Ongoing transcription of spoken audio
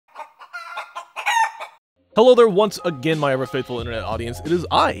Hello there once again, my ever faithful internet audience. It is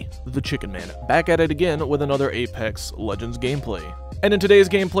I, the Chicken Man, back at it again with another Apex Legends gameplay. And in today's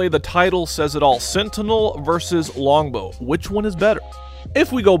gameplay, the title says it all: Sentinel versus Longbow. Which one is better?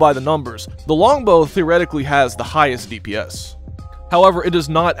 If we go by the numbers, the Longbow theoretically has the highest DPS. However, it does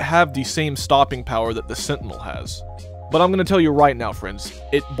not have the same stopping power that the Sentinel has. But I'm going to tell you right now, friends,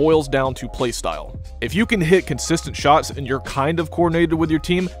 it boils down to playstyle. If you can hit consistent shots and you're kind of coordinated with your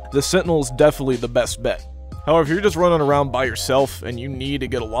team, the Sentinel is definitely the best bet. However, if you're just running around by yourself and you need to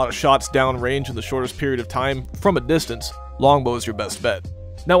get a lot of shots downrange in the shortest period of time from a distance, Longbow is your best bet.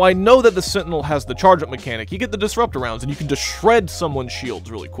 Now, I know that the Sentinel has the charge-up mechanic. You get the disruptor rounds and you can just shred someone's shields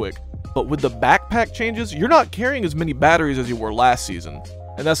really quick. But with the backpack changes, you're not carrying as many batteries as you were last season.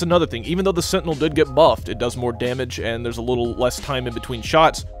 And that's another thing. Even though the Sentinel did get buffed, it does more damage and there's a little less time in between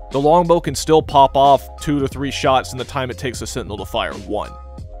shots, the Longbow can still pop off 2 to 3 shots in the time it takes the Sentinel to fire 1.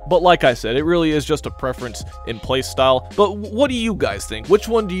 But like I said, it really is just a preference in playstyle. But what do you guys think? Which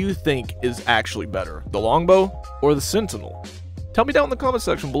one do you think is actually better? The Longbow or the Sentinel? Tell me down in the comment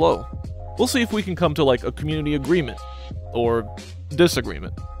section below. We'll see if we can come to like a community agreement or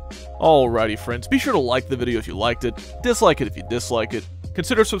disagreement. Alrighty friends, be sure to like the video if you liked it, dislike it if you dislike it,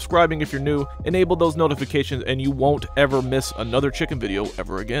 consider subscribing if you're new, enable those notifications and you won't ever miss another chicken video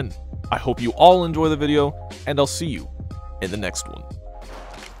ever again. I hope you all enjoy the video, and I'll see you in the next one.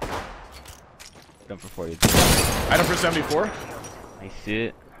 For 40. Item for 74. I see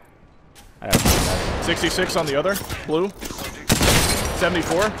it. I got 66 on the other. Blue.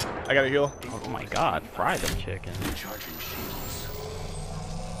 74. I gotta heal. Oh my god, fry them chicken.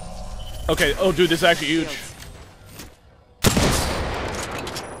 Okay, oh dude, this is actually huge.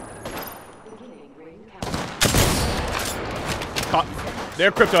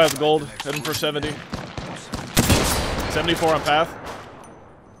 Their crypto has gold. Heading for 70. 74 on path.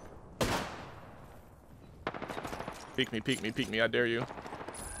 Peek me, peek me, peek me, I dare you.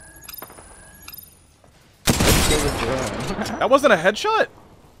 That wasn't a headshot?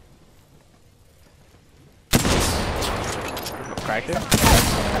 Cracked her?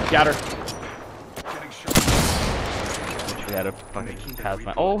 Got her. We had a fucking path.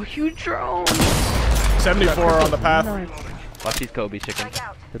 Oh, huge drone! 74 on the path. Watch these Kobe chicken.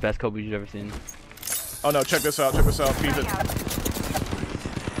 The best Kobe you've ever seen. Oh no, check this out, check this out. Feed it.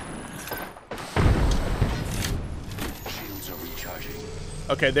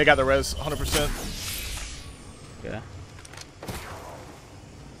 Okay, they got the res, 100%. Yeah.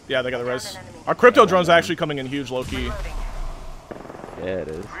 Yeah, they got the res. Our crypto drone's actually coming in huge, low-key. Yeah, it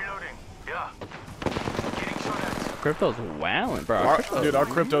is. Crypto's wowing, bro. Dude, our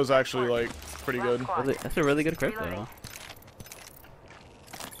crypto's actually, like, pretty good. That's a really good crypto.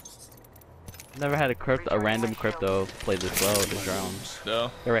 Never had a random crypto play this well with the drone. No.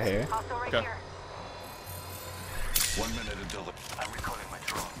 They're right here. Okay. 1 minute until I'm recalling my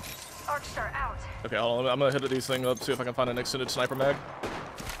drone. Arcstar out. Okay, hold on. I'm gonna hit these things up, see if I can find an extended sniper mag.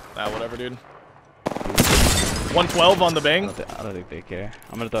 Nah, whatever, dude. 112 on the bang. I don't think they care.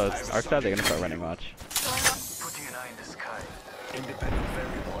 I'm gonna throw Arcstar, they're gonna start running, watch. Putting an eye in the sky. Independent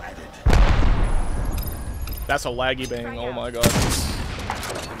variable added. That's a laggy bang, oh my god.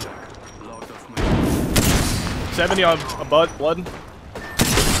 70 on a blood.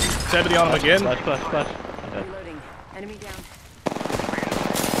 70 on him again. Flash. Reloading. Enemy down.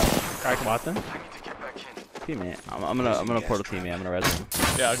 Crack Watson. Teammate. I'm gonna portal teammate. I'm gonna res him.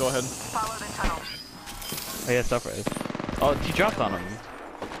 Yeah, go ahead. Follow the tunnel. Oh yeah, stuff res. Oh, he dropped on him.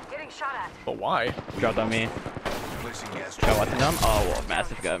 Getting shot at. But why? Dropped on me. Got Watson down. Oh, well,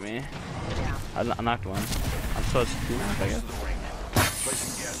 massive got me. I knocked one. I'm supposed to knock, I guess.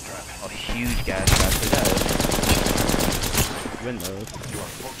 Oh, huge gas trap. So that win those. You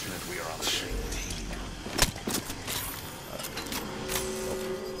are fortunate we are on the same team.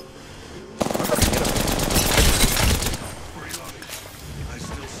 I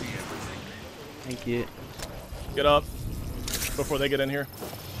still see everything. Thank you. Get up before they get in here.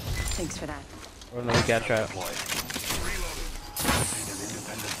 Thanks for that. Or another gas trap.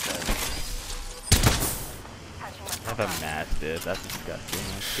 I have a mastiff. That's disgusting.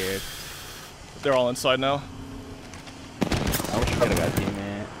 I'm scared. They're all inside now. I wish we could have got a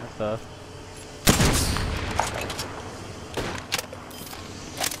teammate. That's tough.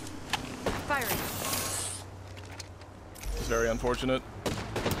 Firing. It's very unfortunate.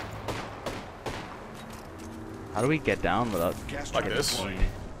 How do we get down without Like this.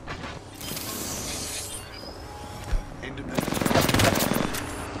 Independent.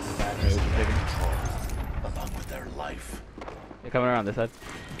 Bad move. Along with their life. They're coming around this side.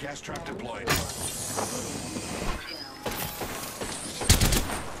 Gas trap deployed.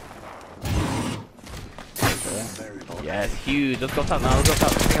 Yes, huge. Let's go top now. Let's go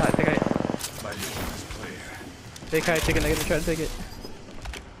top. Take height. Take height. My vision is clear. Take height. Take it. They're gonna try to take it.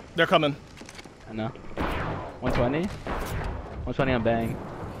 They're coming. I know. 120. 120 on bang.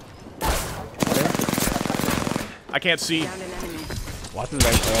 Okay. I can't see. Down an enemy. Watch his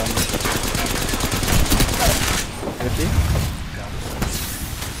right throw. 50.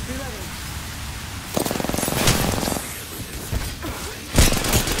 Reloading.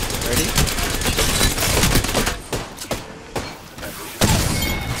 Ready?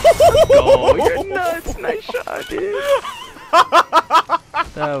 Oh, you're nuts! Nice shot, dude.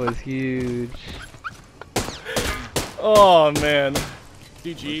 That was huge. Oh man.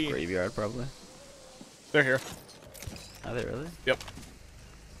 GG. Graveyard, probably. They're here. Are they really? Yep.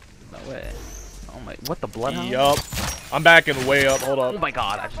 No way. Oh my! What the bloodhound? Yup. I'm backing way up. Hold Oh up. my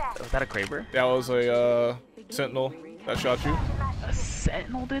god! Was that a Kraber? That was a sentinel that shot you. A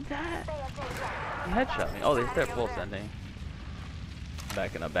sentinel did that? He headshot me. Oh, they're full sending.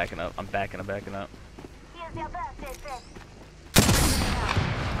 Backing up, backing up. I'm backing up, backing up.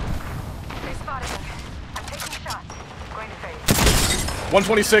 They spotted him. I'm taking shots. Going to phase.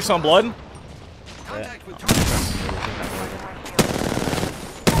 126 on blood. Contact with Yeah. target.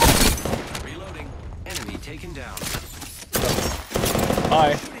 Reloading. Enemy taken down.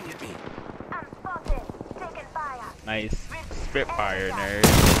 Hi. Shooting at me. Nice. Spitfire, nerd.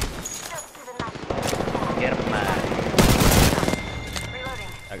 Get him, man. Reloading.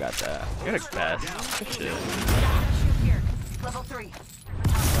 I got that. You're the best. Good shit. Shoot here. Level 3.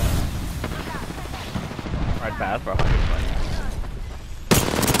 Right path for 120.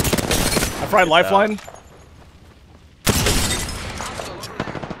 I fried lifeline. Hostile over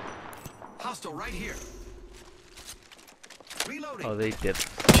there. Hostile right here. Reloading. Oh, they dipped.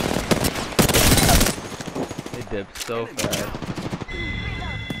 They dipped so fast.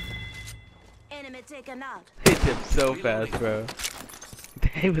 Enemy taken out. They dipped so fast, bro.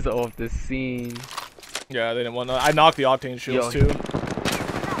 They was off the scene. Yeah, they didn't want to. I knocked the octane shields Yo. too.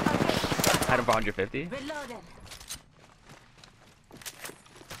 Had him for 150. Reloaded.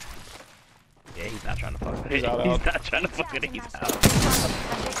 Yeah, he's not trying to fuck with it. He's out, He's out. not trying to fuck with it. He's out.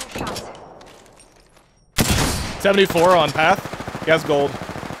 I'm taking shots. 74 on path. He has gold.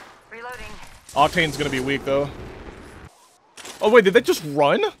 Reloading. Octane's gonna be weak though. Oh wait, did they just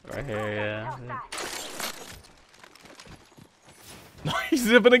run? Right here, yeah. He's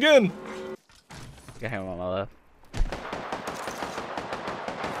zipping again. Got him on my left.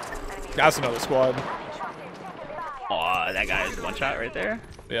 That's another squad. Oh, that guy is one shot right there.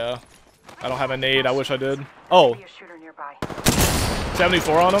 Yeah. I don't have a nade. I wish I did. Oh, Be a shooter nearby.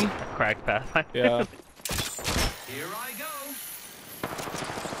 74 on him. Cracked path. Yeah. Here I go.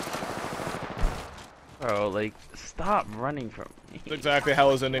 Bro, like, stop running from me. That's exactly how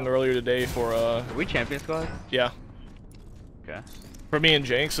it was ending earlier today for Are we champion squad? yeah. Okay. For me and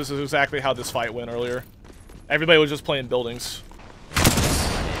Jenks, this is exactly how this fight went earlier. Everybody was just playing buildings.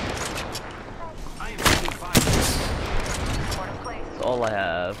 I am taking fire. That's all I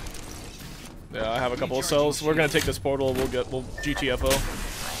have. Yeah, I have a couple of cells. We're gonna take this portal. We'll GTFO.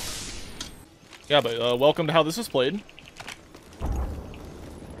 Yeah, but welcome to how this is played.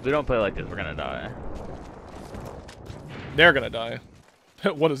 If we don't play like this, we're gonna die. They're gonna die.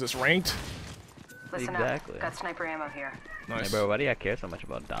 What is this, ranked? Listen Exactly. up. Got sniper ammo here. Hey, Nice. bro, why do you care so much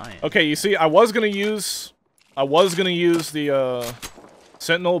about dying? Okay, you see, I was gonna use the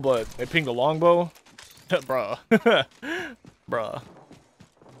sentinel, but they pinged a longbow. Bruh. Bruh.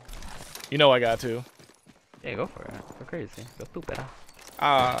 You know I got to. Yeah, go for it. Go crazy. Go stupid.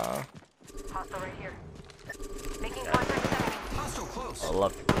 Ah. Hostile right here. Making contact with enemy. Hostile close. I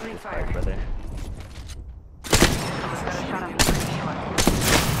love Opening fire. brother. Got a shot on the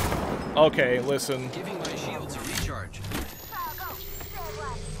short. Okay, listen. Giving my shields a recharge.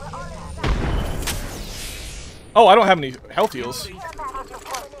 Oh, I don't have any health heals.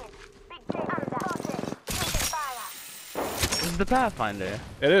 This is the Pathfinder.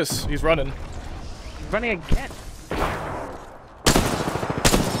 It is. He's running. He's running again. He's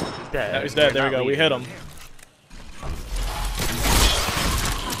dead. Yeah, he's dead. There we We're go. not We hit leaving. him.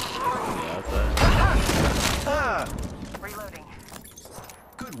 Yeah, that's Reloading.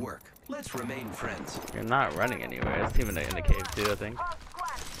 Good work. Let's remain friends. You're not running anywhere. It's even in the cave too, I think.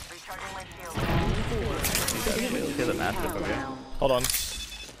 Recharging my shield. He's got shields. He has a massive over here. Hold on.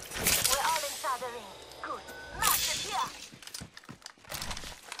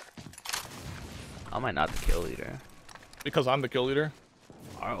 I might not the kill leader. Because I'm the kill leader.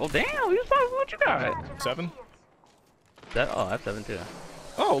 Alright, well, damn. You saw what you got. 7. That, oh, I have 7 too.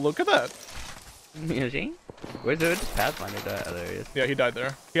 Oh, look at that. You see? Where's the Pathfinder die? Oh, there he is. Yeah, he died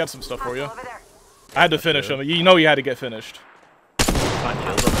there. He had some stuff for you. Over there. I had to finish him. You know you had to get finished. Find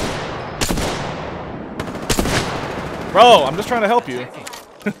shields up. Bro, I'm just trying to help you.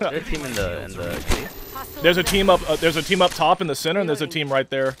 There's a team in the case. There's a team up. There's a team up top in the center, and there's a team right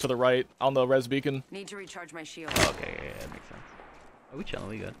there to the right on the res beacon. Need to recharge my shield. Oh, okay, yeah, that makes sense. Are we chilling?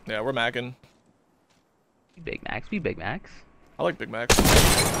 We good? Yeah, we're macking. We Big Macs. We Big Macs. I like Big Macs.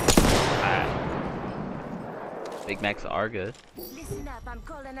 Alright. Big Macs are good. Listen up, I'm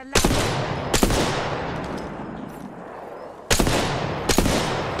calling a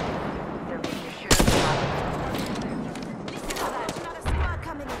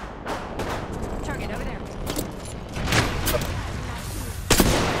target over there.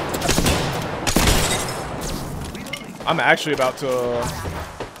 I'm actually about to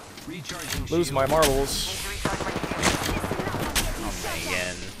lose my marbles.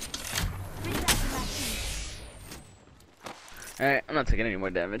 Again. Alright, I'm not taking any more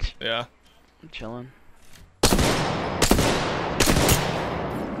damage. Yeah. I'm chilling.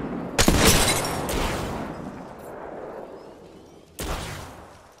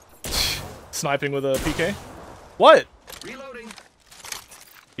 Sniping with a PK. What? Reloading.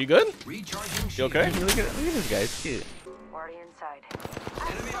 You good? Recharging You shield. okay? Look at this guy. It's cute. Already inside.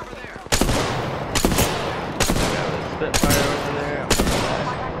 Enemy over there. Spitfire over there.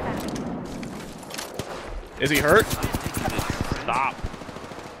 Is he hurt? Stop.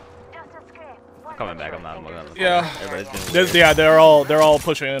 I'm coming back. I'm not. Yeah. Everybody's doing weird. Yeah, they're all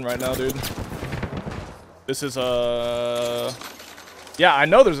pushing in right now, dude. This is yeah, I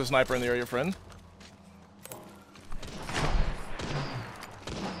know there's a sniper in the area, friend.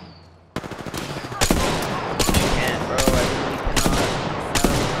 Can't, bro. I really cannot.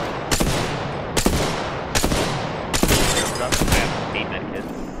 I have 8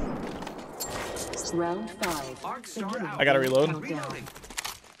 medkits. Round 5. Arc star out. I gotta reload. Reloading.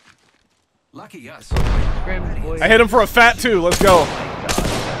 Lucky us. Grim boy. I hit him for a fat 2. Let's go. Oh my god.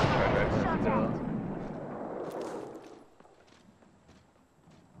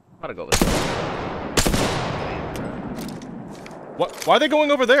 I'm gonna go with this. What? Why are they going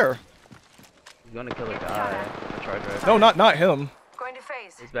over there? He's gonna kill a guy. A charge right. No, not him. Going to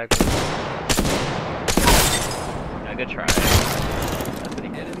phase. He's back. Yeah, good try. That's what he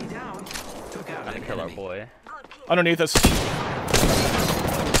did. Enemy down. Took out Trying to an kill our enemy. boy. Underneath us.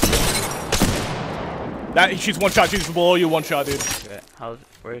 That she's one shot. She's below you. One shot, dude. Okay.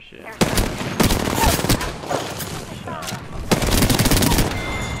 Where is she?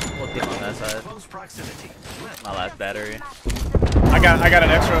 We'll team on that side. Close proximity. My last battery. I got an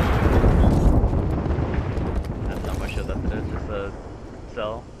extra. That's not my shield up there. Just a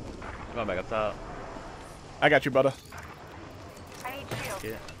cell. I'm going back up top. I got you, brother. I need shield.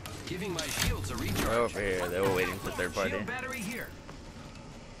 Yeah. Giving my shields a We're recharge. over here. They were waiting for third party. Shield battery here.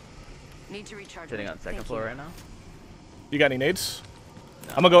 Need to recharge. Sitting on second floor right now. You got any nades?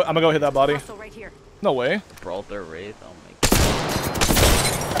 I'm gonna go hit that body. Hostile right here. No way. Brawl their wraith. Oh my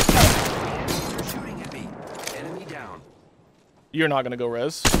They're shooting at me. Enemy down. You're not gonna go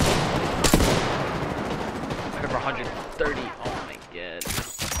res. god. I have 130. Oh my god.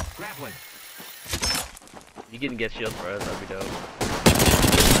 Grappling. You can get shields for us. That'd be dope.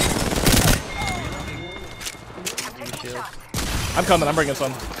 I'm taking shield. shots. I'm coming. I'm bringing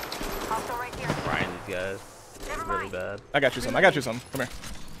some. Hostile right here. Frying these guys. This is really bad. I got you some. I got you some. Come here.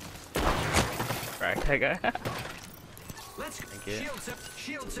 Crack that guy. Let's Thank you.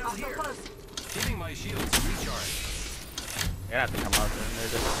 Shield cell Hostile here. close. Giving my shields a recharge. You're gonna have to come out soon.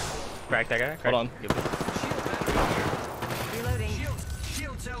 There's just crack that guy. Crack. Hold on. Give it. Shield battery Reloading. here.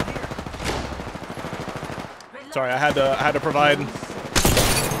 Shield cell here. Sorry, I had to provide.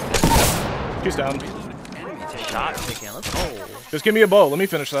 She's down. Enemy taken. Shot taken. Let's go. Just give me a bow. Let me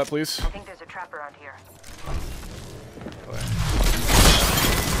finish that, please. I think there's a trap around here.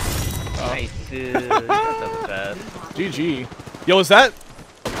 Nice, dude. That was bad. GG. Yo, was that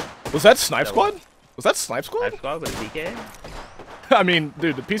Snipe Squad? Was that Snipe Squad? Snipe squad with a PK? I mean,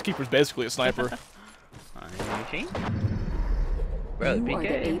 dude, the Peacekeeper's basically a sniper. Any change? Bro, the You are the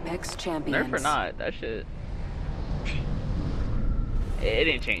PK. Apex champions. Nerf or not, that shit. It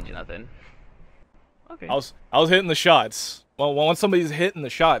didn't change nothing. Okay. I was hitting the shots. Well, once somebody's hitting the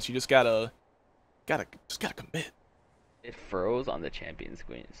shots, you just gotta commit. It froze on the champion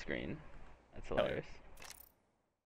screen. That's hilarious.